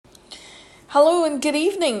Hello and good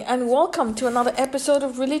evening, and welcome to another episode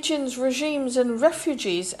of Religions, Regimes, and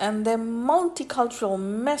Refugees and their multicultural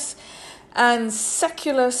mess and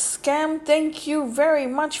secular scam. Thank you very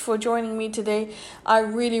much for joining me today. I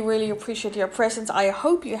really appreciate your presence. I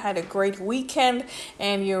hope you had a great weekend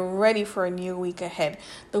and you're ready for a new week ahead.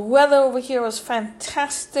 The weather over here was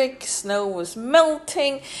fantastic. Snow was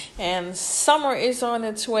melting and summer is on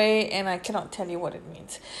its way, and I cannot tell you what it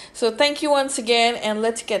means. So thank you once again, and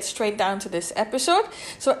let's get straight down to this episode.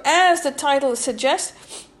 So as the title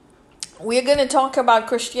suggests, we're going to talk about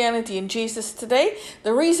Christianity and Jesus today.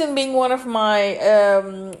 The reason being, one of my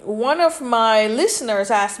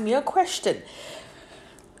listeners asked me a question.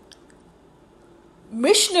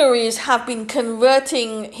 Missionaries have been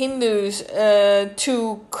converting Hindus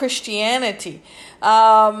to Christianity,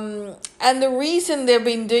 and the reason they've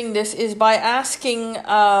been doing this is by asking.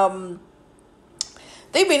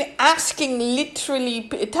 They've been asking,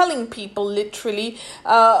 telling people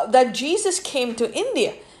that Jesus came to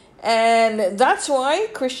India. And that's why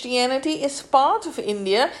Christianity is part of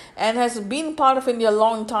India and has been part of India a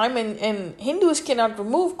long time. And Hindus cannot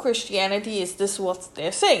remove Christianity. Is this what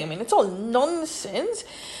they're saying? I mean, it's all nonsense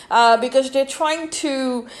because they're trying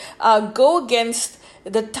to go against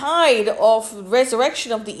the tide of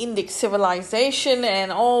resurrection of the Indic civilization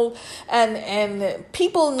and all, and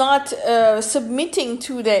people not submitting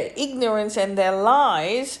to their ignorance and their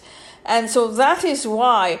lies. And so that is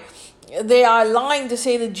why they are lying to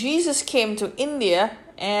say that Jesus came to India,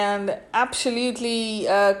 and absolutely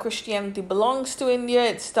Christianity belongs to India.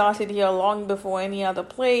 It started here long before any other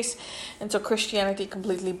place, and so Christianity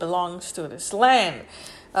completely belongs to this land.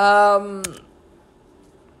 As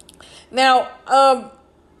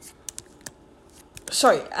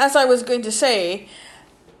I was going to say,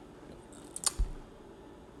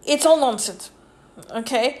 it's all nonsense.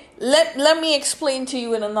 Okay? Let me explain to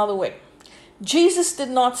you in another way. Jesus did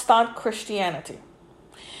not start Christianity.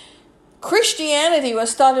 Christianity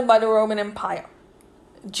was started by the Roman Empire.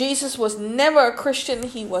 Jesus was never a Christian.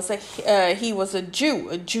 He was a Jew,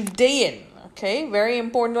 a Judean. Okay, very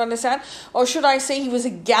important to understand. Or should I say, he was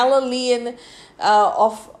a Galilean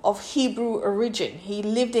of Hebrew origin. He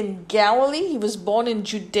lived in Galilee. He was born in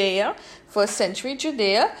Judea, first century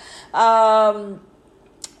Judea.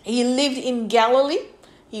 He lived in Galilee.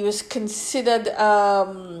 He was considered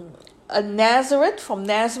a Nazareth, from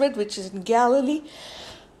Nazareth, which is in Galilee.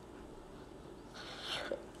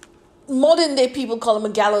 Modern day people call him a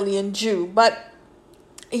Galilean Jew, but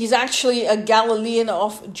he's actually a Galilean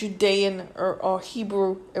of Judean or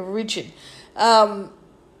Hebrew origin. And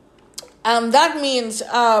that means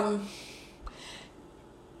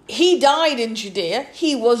he died in Judea.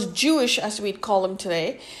 He was Jewish, as we'd call him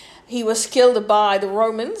today. He was killed by the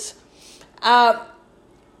Romans.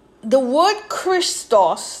 The word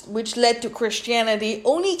Christos, which led to Christianity,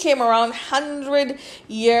 only came around 100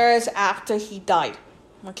 years after he died.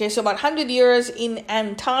 Okay, so about 100 years in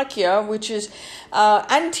Antakya, which is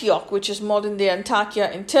Antioch, which is modern day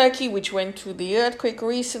Antakya in Turkey, which went through the earthquake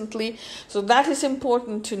recently. So that is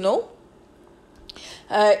important to know.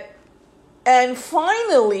 And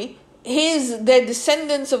finally, the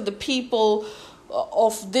descendants of the people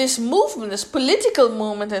of this movement, this political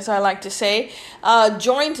movement, as I like to say,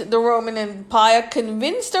 joined the Roman Empire,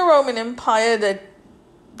 convinced the Roman Empire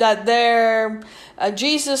that their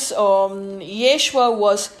Jesus or Yeshua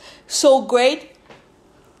was so great,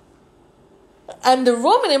 and the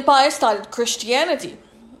Roman Empire started Christianity.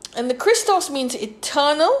 And the Christos means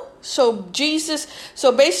eternal. So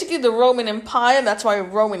basically the Roman Empire, that's why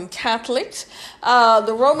Roman Catholics,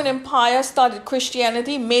 the Roman Empire started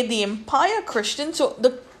Christianity, made the empire Christian. So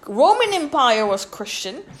the Roman Empire was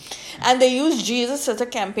Christian, and they used Jesus as a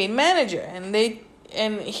campaign manager, and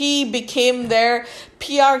he became their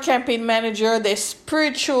PR campaign manager, their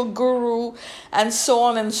spiritual guru, and so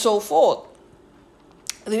on and so forth.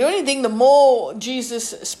 The only thing, the more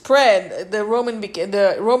Jesus spread, the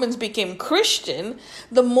Romans became Christian,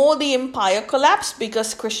 the more the empire collapsed,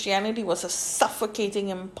 because Christianity was a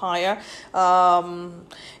suffocating empire.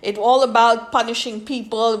 It all about punishing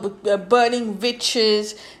people, burning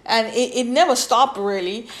witches, and it never stopped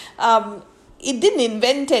really. It didn't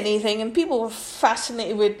invent anything, and people were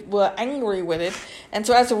fascinated were angry with it, and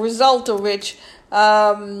so as a result of which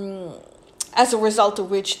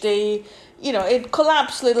they, it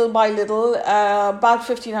collapsed little by little. About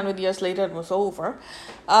 1500 years later, it was over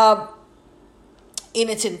in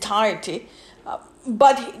its entirety.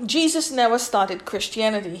 But Jesus never started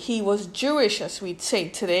Christianity. He was Jewish, as we'd say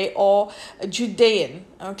today, or a Judean,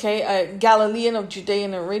 okay, a Galilean of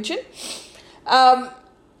Judean origin.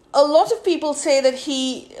 A lot of people say that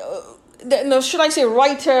he no, should I say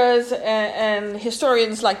writers and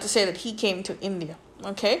historians like to say that he came to India.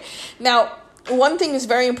 Okay, now one thing is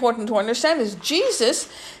very important to understand is Jesus.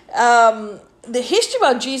 The history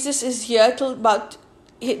about Jesus is here till about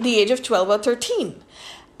the age of 12 or 13.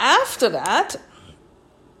 After that,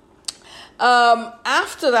 the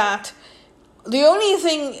only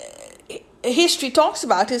thing history talks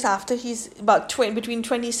about is after he's about between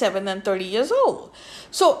 27 and 30 years old.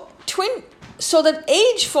 So that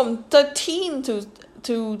age from 13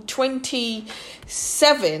 to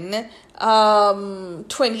 27,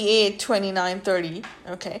 28, 29, 30,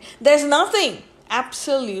 okay, there's nothing.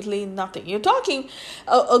 Absolutely nothing. You're talking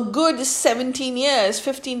a good 17 years,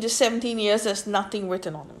 15 to 17 years, there's nothing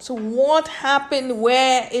written on them. So what happened,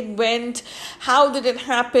 where it went, how did it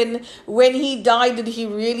happen, when he died, did he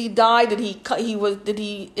really die, did he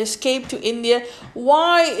escape to India,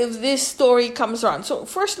 why if this story comes around. So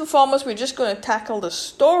first and foremost, we're just going to tackle the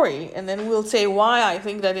story, and then we'll say why I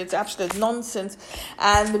think that it's absolute nonsense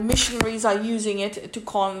and the missionaries are using it to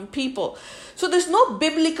con people. So there's no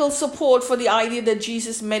biblical support for the idea that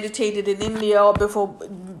Jesus meditated in India or before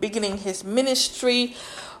beginning his ministry,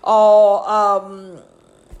 or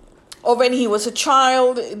when he was a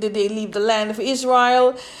child, did they leave the land of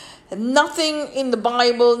Israel? Nothing in the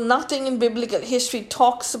Bible, nothing in biblical history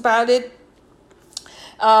talks about it.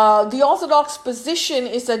 The Orthodox position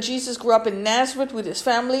is that Jesus grew up in Nazareth with his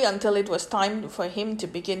family until it was time for him to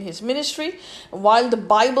begin his ministry. While the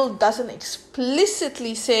Bible doesn't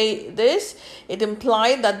explicitly say this, it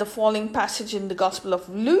implied that the following passage in the Gospel of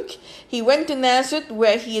Luke: he went to Nazareth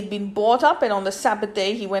where he had been brought up, and on the Sabbath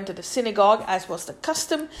day he went to the synagogue as was the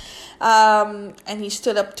custom, and he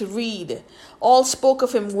stood up to read. All spoke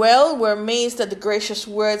of him well, were amazed at the gracious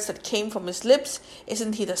words that came from his lips.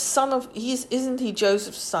 Isn't he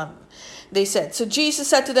Joseph's son? They said. So Jesus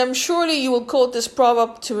said to them, surely you will quote this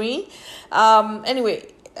proverb to me. On and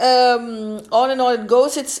on it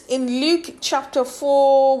goes. It's in Luke chapter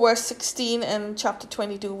 4, verse 16 and chapter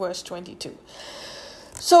 22, verse 22.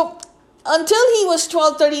 So until he was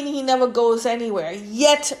 12, 13, he never goes anywhere.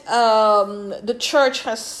 Yet the church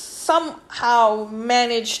has somehow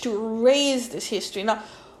managed to erase this history. Now,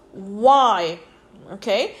 why?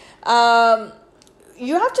 Okay.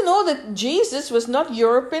 You have to know that Jesus was not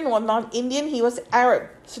European or not Indian. He was Arab.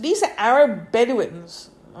 So these are Arab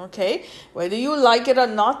Bedouins. Okay. Whether you like it or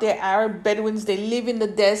not, they're Arab Bedouins. They live in the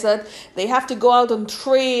desert. They have to go out on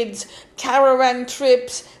trades, caravan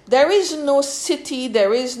trips. There is no city.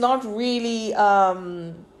 There is not really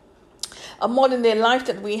a modern day life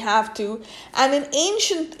that we have to. And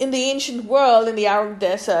in the ancient world, in the Arab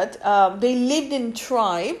desert, they lived in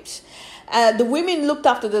tribes. The women looked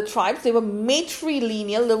after the tribes. They were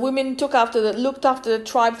matrilineal. The women looked after the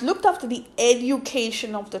tribes, looked after the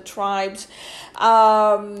education of the tribes.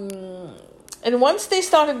 And once they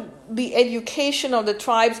started the education of the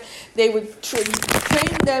tribes, they would train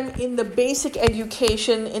them in the basic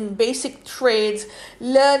education, in basic trades,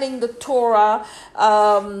 learning the Torah,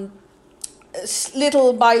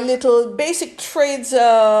 little by little, basic trades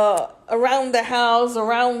around the house,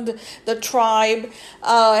 around the tribe,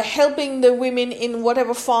 helping the women in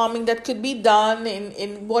whatever farming that could be done,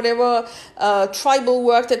 in whatever tribal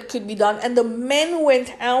work that could be done. And the men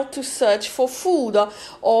went out to search for food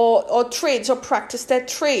or trades or practice their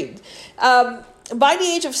trade. By the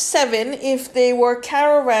age of 7, if they were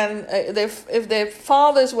if their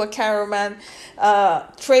fathers were caravan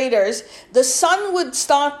traders, the son would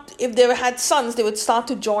start, if they had sons, they would start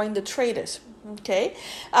to join the traders. Okay,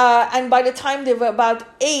 and by the time they were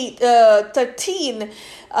about 13,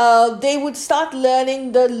 they would start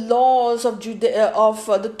learning the laws of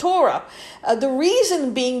the Torah. The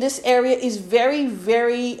reason being, this area is very,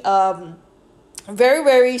 very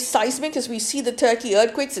very seismic. As we see the Turkey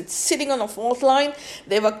earthquakes, it's sitting on a fault line.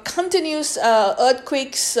 There were continuous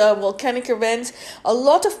earthquakes, volcanic events, a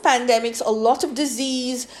lot of pandemics, a lot of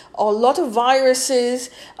disease, a lot of viruses,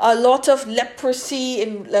 a lot of leprosy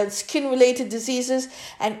and skin-related diseases.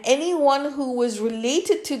 And anyone who was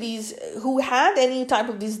related to these, who had any type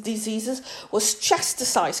of these diseases, was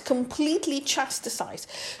chastised, completely chastised.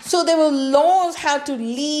 So there were laws how to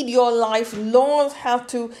lead your life, laws how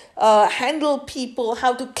to handle people,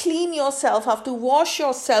 how to clean yourself, how to wash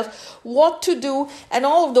yourself, what to do, and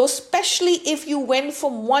all of those, especially if you went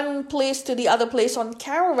from one place to the other place on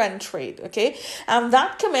caravan trade, okay? And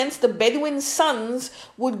that commenced, the Bedouin sons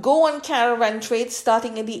would go on caravan trade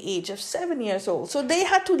starting at the age of 7 years old. So they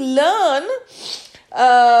had to learn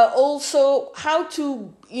also how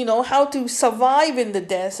to survive in the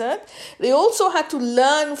desert. They also had to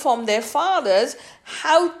learn from their fathers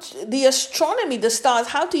the astronomy, the stars,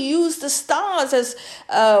 how to use the stars as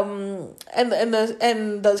and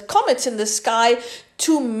the comets in the sky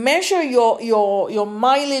to measure your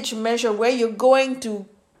mileage, measure where you're going to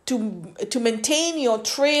maintain your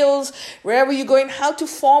trails wherever you're going, how to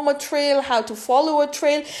form a trail, how to follow a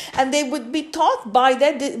trail, and they would be taught by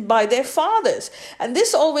their fathers. And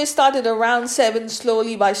this always started around 7,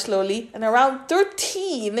 slowly, and around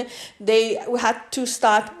 13 they had to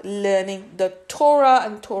start learning the Torah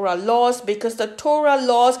and Torah laws, because the Torah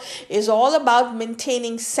laws is all about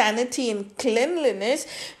maintaining sanity and cleanliness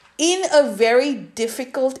in a very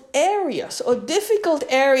difficult area. So a difficult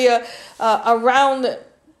area around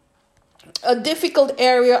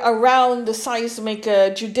the seismic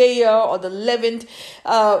Judea or the Levant,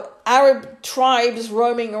 Arab tribes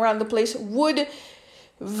roaming around the place would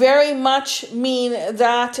very much mean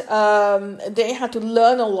that they had to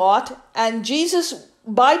learn a lot. And Jesus,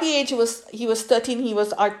 by the age he was 13, he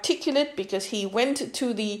was articulate because he went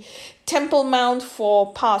to the Temple Mount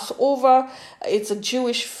for Passover. It's a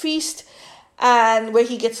Jewish feast, and where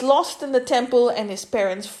he gets lost in the temple, and his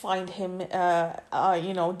parents find him,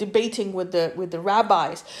 debating with the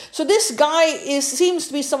rabbis. So this guy seems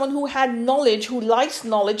to be someone who had knowledge, who likes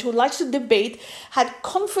to debate, had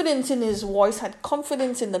confidence in his voice, had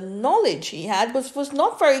confidence in the knowledge he had, but was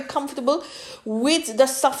not very comfortable with the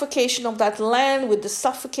suffocation of that land, with the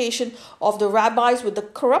suffocation of the rabbis, with the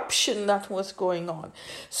corruption that was going on.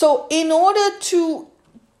 So in order to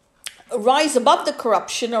rise above the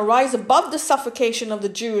corruption, or rise above the suffocation of the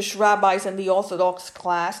Jewish rabbis and the Orthodox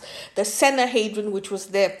class, the Sanhedrin, which was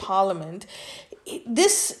their parliament,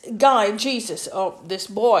 this guy, Jesus, or this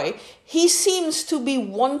boy, he seems to be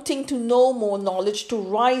wanting to know more knowledge, to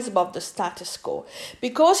rise above the status quo.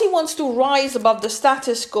 Because he wants to rise above the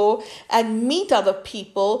status quo and meet other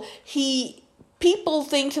people, people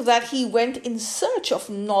think that he went in search of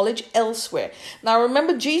knowledge elsewhere. Now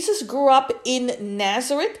remember, Jesus grew up in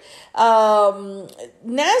Nazareth.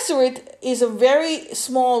 Nazareth is a very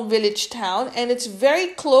small village town, and it's very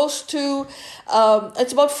close to,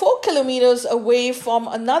 it's about 4 kilometers away from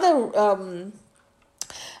another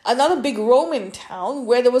big Roman town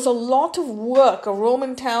where there was a lot of work, a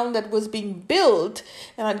Roman town that was being built,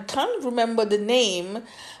 and I can't remember the name,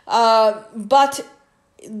 but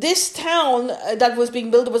this town that was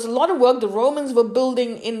being built, there was a lot of work. The Romans were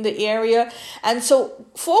building in the area. And so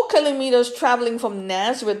 4 kilometers traveling from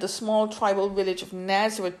Nazareth, the small tribal village of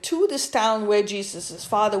Nazareth, to this town where Jesus'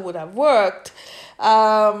 father would have worked,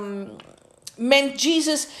 meant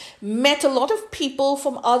Jesus met a lot of people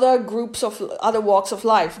from other groups of other walks of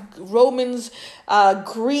life. Romans,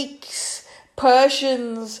 Greeks,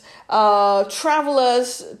 Persians,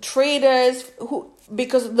 travelers, traders,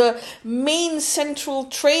 because the main central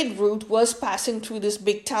trade route was passing through this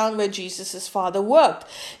big town where Jesus' father worked.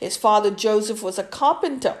 His father Joseph was a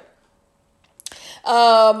carpenter.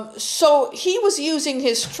 So he was using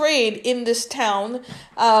his trade in this town,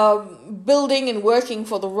 building and working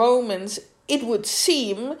for the Romans, it would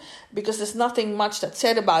seem, because there's nothing much that's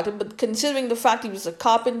said about it, but considering the fact he was a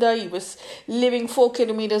carpenter, he was living 4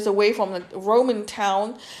 kilometers away from a Roman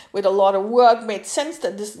town with a lot of work, made sense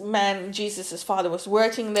that this man, Jesus' father, was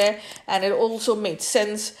working there. And it also made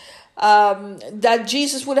sense that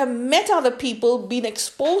Jesus would have met other people, been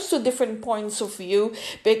exposed to different points of view,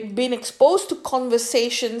 been exposed to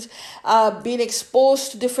conversations, been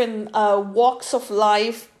exposed to different walks of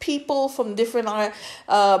life, people from different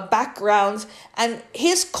backgrounds, and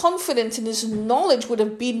his confidence and his knowledge would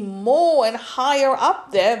have been more and higher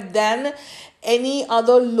up there than any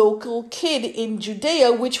other local kid in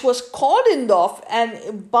Judea, which was cordoned off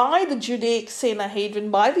and by the Judaic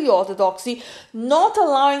Sanhedrin, by the Orthodoxy, not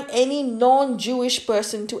allowing any non-Jewish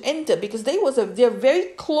person to enter, because they're very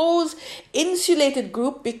close, insulated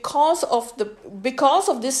group because of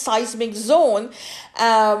this seismic zone.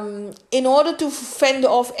 In order to fend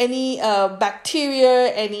off any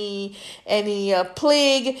bacteria, any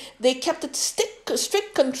plague, they kept a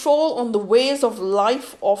strict control on the ways of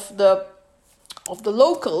life of the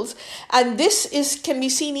locals. And this can be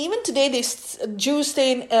seen even today.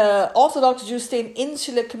 Orthodox Jews stay in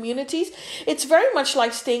insular communities. It's very much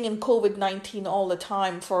like staying in COVID-19 all the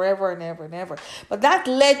time, forever and ever and ever. But that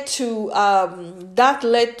led to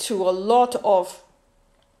a lot of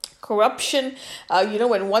corruption.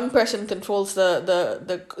 When one person controls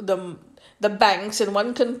the the banks and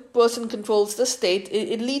one person controls the state,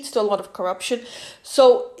 it leads to a lot of corruption.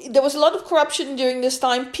 So there was a lot of corruption during this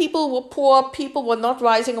time. People were poor. People were not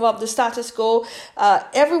rising above the status quo.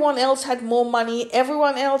 Everyone else had more money.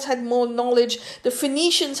 Everyone else had more knowledge. The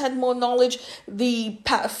Phoenicians had more knowledge. The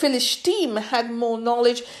Philistine had more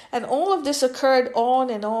knowledge. And all of this occurred on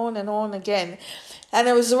and on and on again. And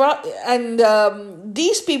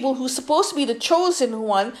these people who supposed to be the chosen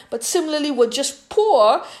one, but similarly were just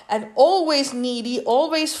poor and always needy,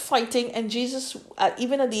 always fighting. And Jesus,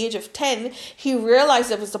 even at the age of 10, he realized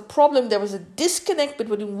there was a problem. There was a disconnect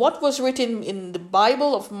between what was written in the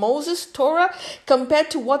Bible of Moses, Torah, compared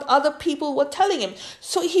to what other people were telling him.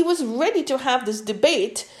 So he was ready to have this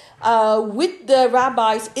debate with the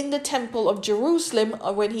rabbis in the temple of Jerusalem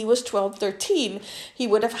when he was 12, 13. He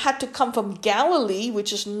would have had to come from Galilee,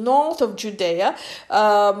 which is north of Judea,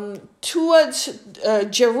 towards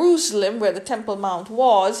Jerusalem, where the Temple Mount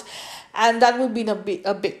was, and that would be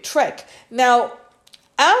a big trek. Now,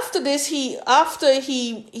 after this, he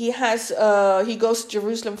goes to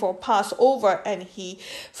Jerusalem for Passover, and he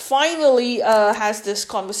finally has this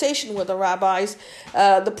conversation with the rabbis.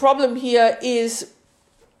 The problem here is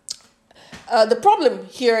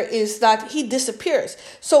that he disappears.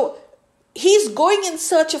 So he's going in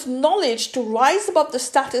search of knowledge to rise above the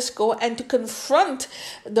status quo and to confront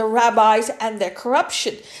the rabbis and their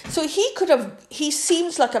corruption. So he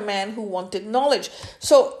seems like a man who wanted knowledge.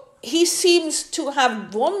 So he seems to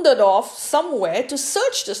have wandered off somewhere to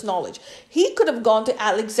search this knowledge. He could have gone to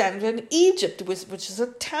Alexandria in Egypt, which is a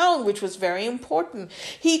town which was very important.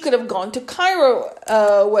 He could have gone to Cairo,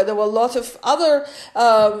 where there were a lot of other,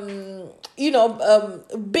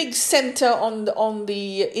 big center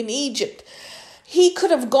in Egypt. He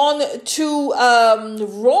could have gone to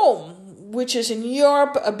Rome, which is in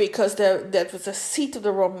Europe, because that was the seat of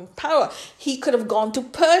the Roman power. He could have gone to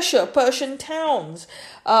Persian towns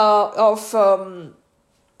of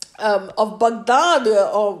Baghdad.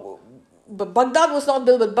 But Baghdad was not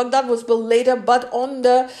built, but Baghdad was built later. But on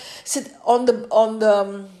the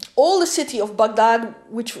old city of Baghdad,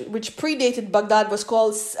 which predated Baghdad, was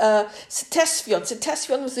called Ctesiphon.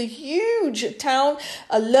 Ctesiphon was a huge town,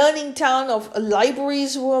 a learning town of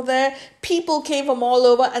libraries were there. People came from all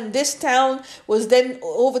over, and this town was then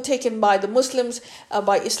overtaken by the Muslims,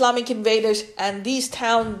 by Islamic invaders, and this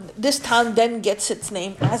town then gets its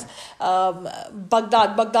name as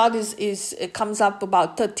Baghdad. Baghdad comes up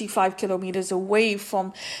about 35 kilometers away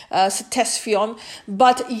from Ctesiphon.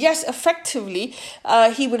 But yes, effectively,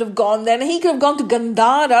 he would have gone then. He could have gone to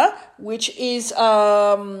Gandhara, which is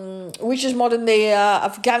modern day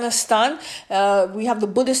Afghanistan. We have the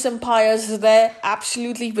Buddhist empires there.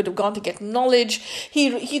 Absolutely, he would have gone to get knowledge.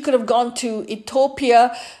 He could have gone to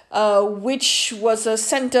Ethiopia, which was a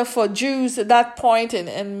center for Jews at that point,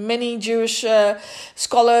 and many Jewish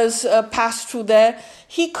scholars passed through there.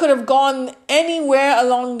 He could have gone anywhere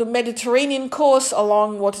along the Mediterranean coast,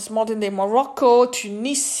 along what is modern day Morocco,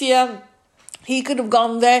 Tunisia. He could have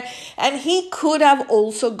gone there, and he could have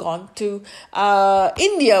also gone to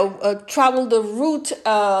India, traveled the route,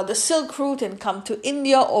 the Silk Route, and come to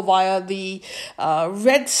India, or via the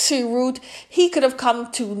Red Sea route. He could have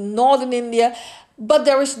come to northern India, but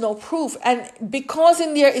there is no proof. And because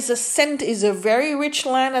India is a very rich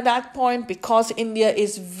land at that point, because India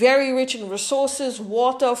is very rich in resources,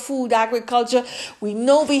 water, food, agriculture, we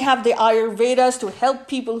know we have the Ayurvedas to help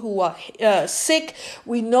people who are sick.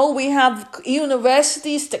 We know we have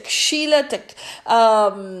universities, Takshila,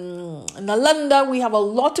 Nalanda. We have a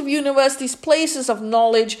lot of universities, places of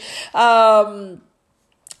knowledge.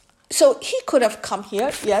 So he could have come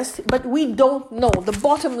here, yes, but we don't know. The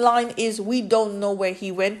bottom line is we don't know where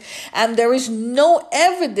he went, and there is no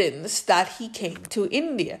evidence that he came to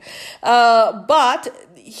India. But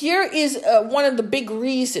here is one of the big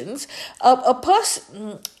reasons. A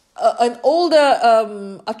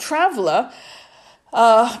traveler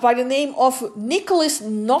by the name of Nicholas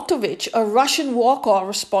Notovich, a Russian war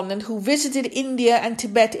correspondent who visited India and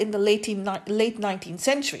Tibet in the late 19th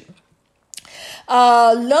century.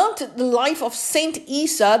 Learned the life of Saint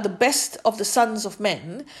Isa, the best of the sons of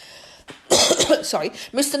men.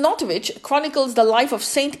 Mr. Notovich chronicles the life of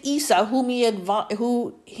Saint Isa, whom he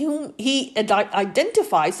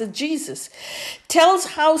identifies as Jesus. Tells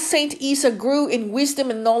how Saint Isa grew in wisdom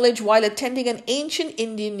and knowledge while attending an ancient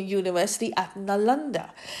Indian university at Nalanda.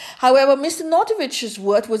 However, Mr. Notovich's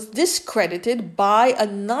word was discredited by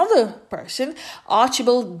another person,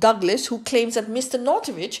 Archibald Douglas, who claims that Mr.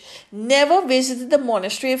 Notovich never visited the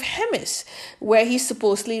monastery of Hemis, where he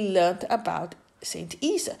supposedly learnt about Saint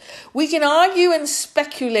Isa. We can argue and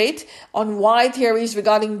speculate on why theories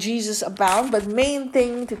regarding Jesus abound, but main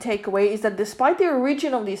thing to take away is that despite the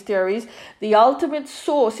origin of these theories, the ultimate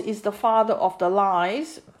source is the father of the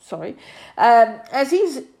lies. As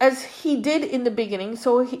he did in the beginning,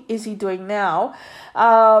 so is he doing now.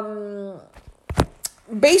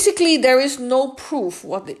 Basically, there is no proof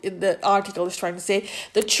what the article is trying to say.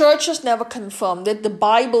 The church has never confirmed it. The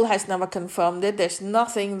Bible has never confirmed it. There's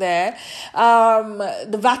nothing there.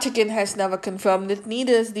 The Vatican has never confirmed it.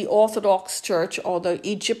 Neither is the Orthodox Church or the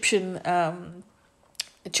Egyptian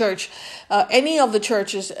church. Any of the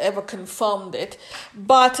churches ever confirmed it.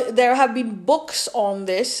 But there have been books on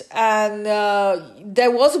this, and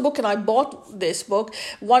there was a book, and I bought this book.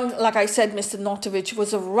 One, like I said, Mr. Notovich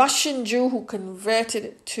was a Russian Jew who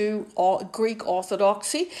converted to Greek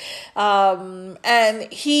Orthodoxy, and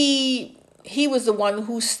he was the one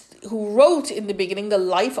who wrote in the beginning the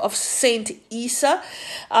life of Saint Isa.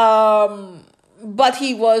 But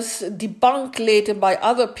he was debunked later by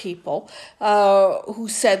other people who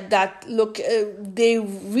said that, look, they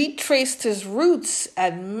retraced his roots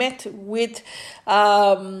and met with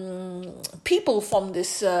people from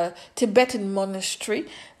this Tibetan monastery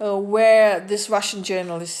where this Russian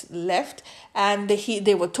journalist left. And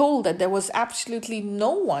they were told that there was absolutely no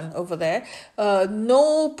one over there,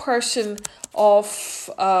 no person of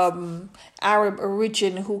Arab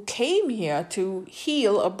origin who came here to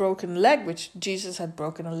heal a broken leg, which Jesus had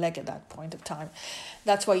broken a leg at that point of time.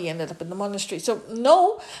 That's why he ended up in the monastery. So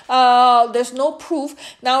no, there's no proof.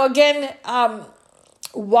 Now again,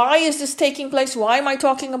 why is this taking place? Why am I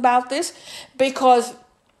talking about this? Because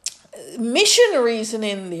missionaries in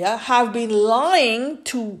India have been lying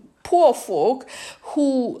to poor folk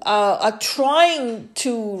who are trying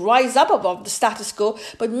to rise up above the status quo,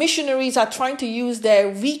 but missionaries are trying to use their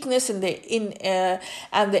weakness and their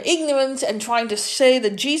ignorance and trying to say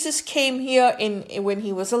that Jesus came here when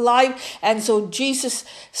he was alive, and so Jesus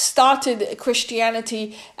started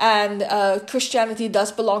Christianity, and Christianity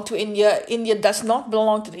does belong to India. India does not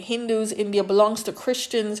belong to the Hindus. India belongs to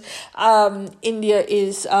Christians. India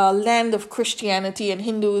is a land of Christianity, and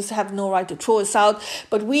Hindus have no right to throw us out,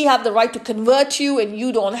 but we have the right to convert you, and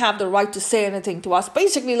you don't have the right to say anything to us.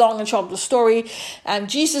 Basically, long and short of the story. And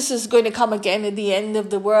Jesus is going to come again at the end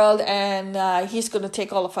of the world, and he's going to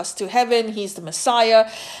take all of us to heaven. He's the Messiah.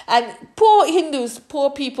 And poor Hindus,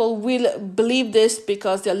 poor people will believe this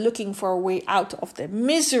because they're looking for a way out of their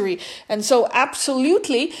misery. And so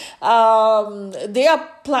absolutely, they are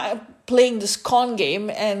playing this con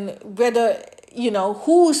game, and whether,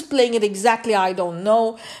 who's playing it exactly, I don't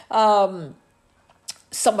know.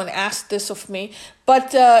 Someone asked this of me, but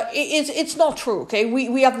it's not true, okay?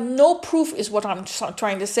 We have no proof is what I'm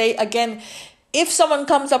trying to say. Again, if someone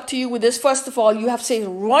comes up to you with this, first of all, you have to say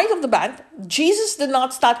right off the bat, Jesus did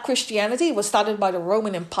not start Christianity. It was started by the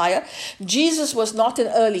Roman Empire. Jesus was not an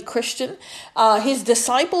early Christian. His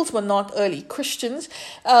disciples were not early Christians.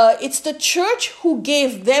 It's the church who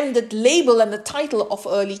gave them the label and the title of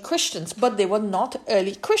early Christians, but they were not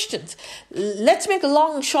early Christians. Let's make a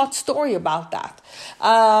long and short story about that.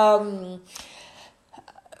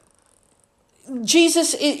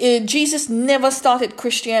 Jesus never started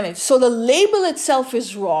Christianity. So the label itself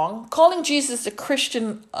is wrong. Calling Jesus a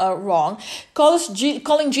Christian wrong.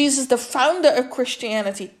 Calling Jesus the founder of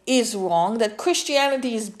Christianity is wrong. That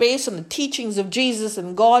Christianity is based on the teachings of Jesus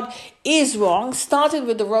and God is wrong. Started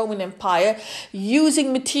with the Roman Empire,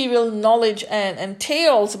 using material knowledge and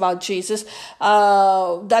tales about Jesus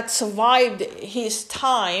that survived his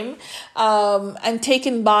time and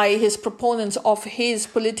taken by his proponents of his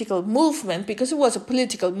political movement, because it was a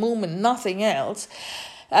political movement, nothing else.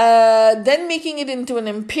 Then making it into an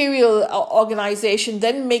imperial organization,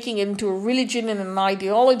 then making it into a religion and an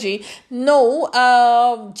ideology. No,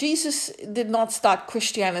 Jesus did not start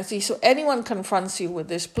Christianity. So anyone confronts you with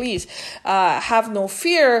this, please have no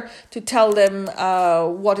fear to tell them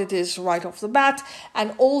what it is right off the bat.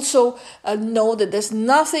 And also know that there's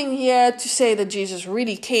nothing here to say that Jesus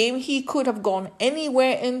really came. He could have gone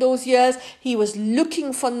anywhere in those years. He was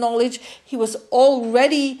looking for knowledge. He was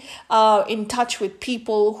already in touch with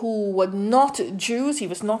people who were not Jews. He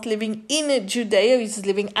was not living in Judea. He was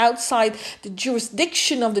living outside the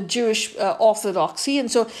jurisdiction of the Jewish orthodoxy.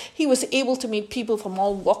 And so he was able to meet people from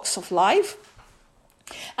all walks of life.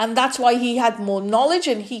 And that's why he had more knowledge,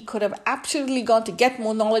 and he could have absolutely gone to get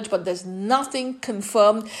more knowledge, but there's nothing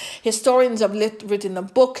confirmed. Historians have written a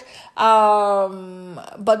book,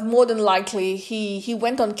 but more than likely he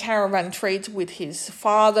went on caravan trades with his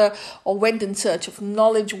father, or went in search of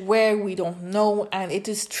knowledge where we don't know. And it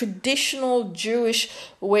is traditional Jewish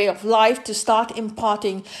way of life to start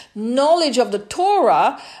imparting knowledge of the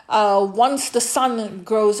Torah once the son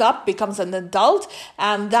grows up, becomes an adult,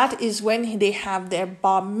 and that is when they have their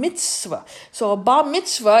bar mitzvah. So a bar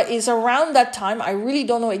mitzvah is around that time. I really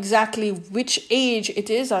don't know exactly which age it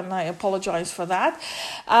is, and I apologize for that.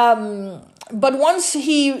 But once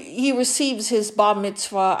he receives his bar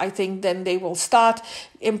mitzvah, I think then they will start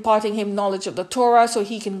imparting him knowledge of the Torah, so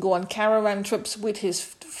he can go on caravan trips with his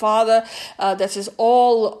father. That is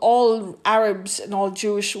all Arabs and all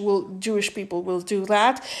Jewish people will do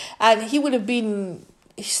that, and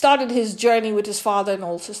he started his journey with his father, and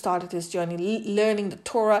also started his journey learning the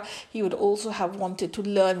Torah. He would also have wanted to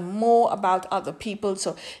learn more about other people.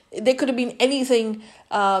 So there could have been anything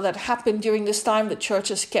that happened during this time. The church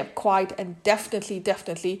has kept quiet, and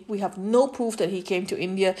definitely, we have no proof that he came to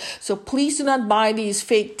India. So please do not buy these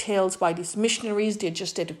fake tales by these missionaries. They're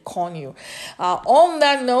just there to con you. On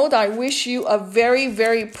that note, I wish you a very,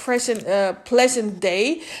 very pleasant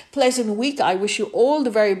day, pleasant week. I wish you all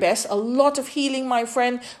the very best. A lot of healing, my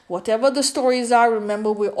friend. Whatever the stories are,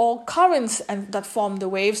 remember, we're all currents and that form the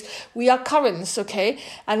waves. We are currents, okay?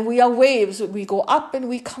 And we are waves. We go up and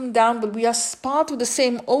we come down, but we are part of the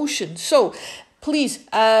same ocean. So please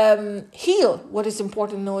heal. What is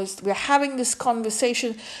important to know is we're having this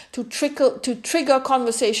conversation to trigger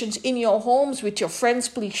conversations in your homes with your friends.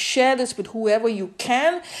 Please share this with whoever you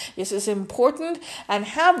can. This is important, and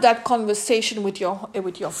have that conversation with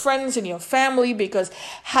your friends and your family, because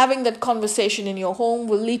having that conversation in your home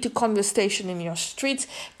will lead to conversation in your streets.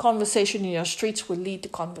 Conversation in your streets will lead to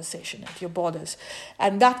conversation at your borders,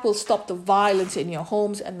 and that will stop the violence in your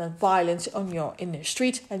homes and the violence in your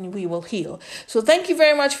streets, and we will heal. So thank you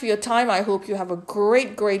very much for your time. I hope you have a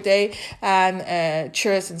great day, and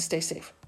cheers and stay safe.